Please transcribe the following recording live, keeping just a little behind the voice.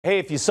Hey,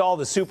 if you saw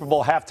the Super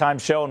Bowl halftime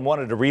show and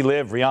wanted to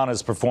relive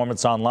Rihanna's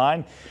performance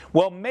online,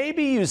 well,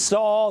 maybe you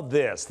saw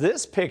this.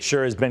 This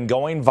picture has been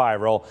going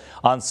viral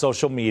on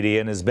social media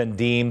and has been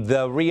deemed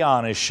the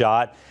Rihanna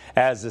shot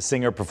as the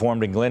singer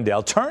performed in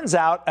Glendale. Turns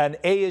out an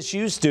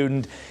ASU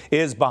student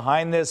is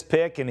behind this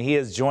pic, and he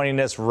is joining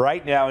us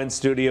right now in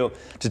studio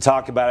to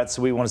talk about it.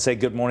 So we want to say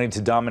good morning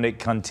to Dominic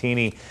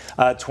Contini,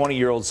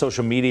 20-year-old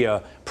social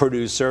media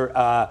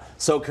producer.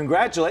 So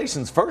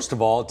congratulations, first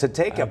of all, to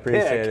take a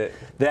pic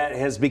that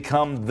has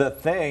become the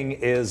thing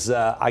is,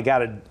 I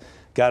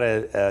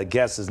gotta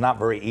guess, is not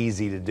very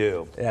easy to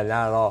do. Yeah,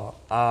 not at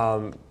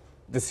all.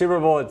 The Super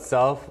Bowl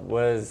itself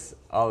was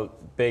a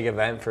big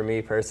event for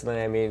me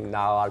personally. I mean,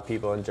 not a lot of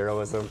people in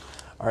journalism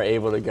are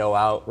able to go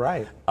out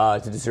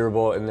to the Super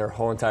Bowl in their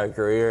whole entire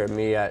career. And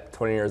me at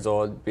 20 years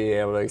old, being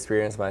able to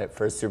experience my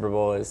first Super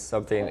Bowl is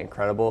something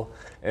incredible.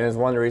 And it's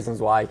one of the reasons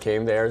why I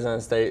came to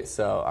Arizona State,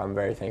 so I'm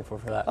very thankful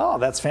for that. Oh,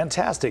 that's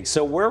fantastic.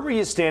 So where were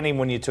you standing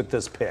when you took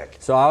this pic?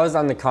 So I was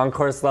on the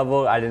concourse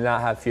level. I did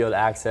not have field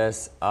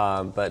access,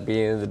 but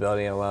being in the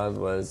building alone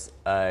was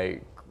a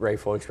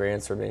grateful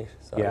experience for me.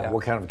 So, yeah.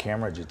 What kind of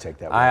camera did you take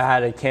that with? I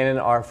had a Canon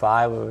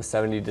R5 with a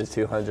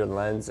 70-200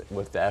 lens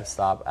with the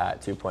f-stop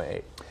at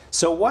 2.8.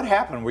 So what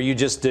happened? Were you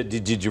just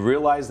did you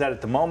realize that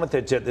at the moment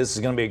that this is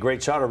going to be a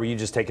great shot, or were you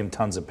just taking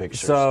tons of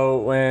pictures? So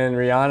when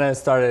Rihanna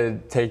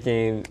started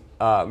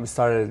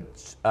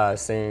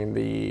singing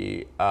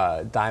the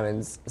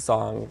Diamonds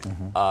song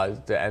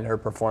to end her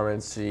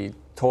performance, she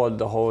told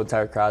the whole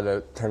entire crowd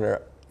to turn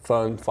their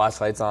phone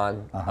flashlights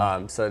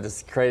on. So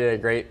this created a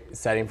great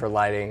setting for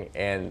lighting,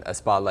 and a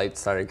spotlight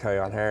started coming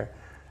on her.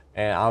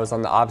 And I was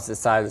on the opposite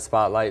side of the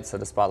spotlight, so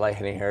the spotlight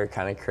hitting her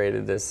kind of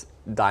created this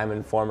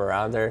diamond form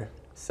around her.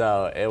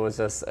 So it was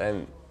just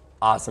an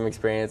awesome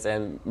experience,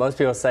 and most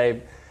people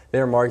say they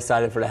were more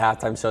excited for the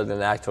halftime show than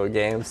the actual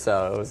game,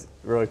 so it was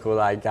really cool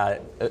that I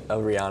got a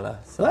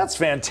Rihanna. So. Well, that's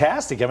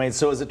fantastic. I mean,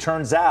 so as it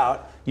turns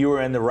out, you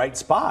were in the right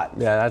spot.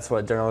 Yeah, that's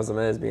what journalism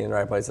is, being in the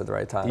right place at the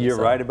right time. You're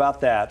right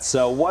about that.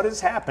 So what has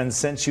happened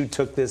since you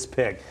took this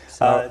pic?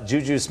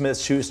 Juju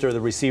Smith-Schuster,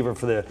 the receiver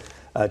for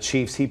the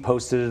Chiefs, he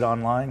posted it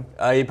online?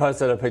 He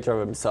posted a picture of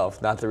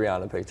himself, not the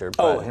Rihanna picture.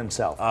 But,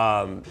 himself.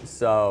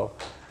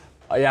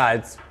 Yeah,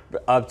 it's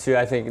up to,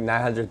 I think,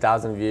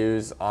 900,000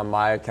 views on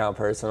my account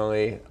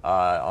personally,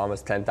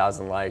 almost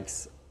 10,000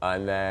 likes.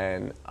 And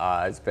then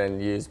it's been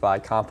used by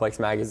Complex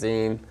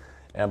Magazine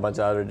and a bunch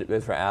of other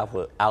different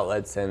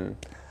outlets, and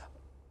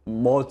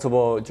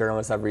multiple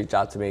journalists have reached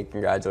out to me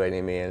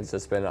congratulating me, and it's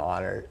just been an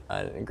honor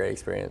and a great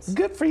experience.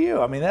 Good for you.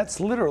 I mean, that's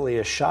literally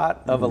a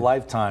shot of a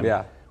lifetime.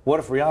 Yeah.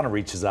 What if Rihanna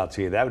reaches out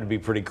to you? That would be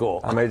pretty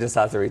cool. I may just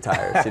have to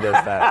retire if she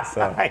does that.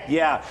 So.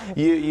 Yeah,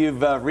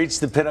 you've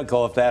reached the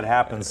pinnacle if that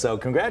happens. So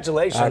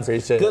congratulations. I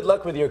appreciate it. Good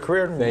luck with your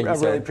career. Thank you, I really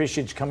sir.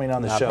 appreciate you coming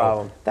on the show. No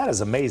problem. That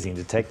is amazing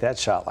to take that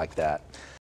shot like that.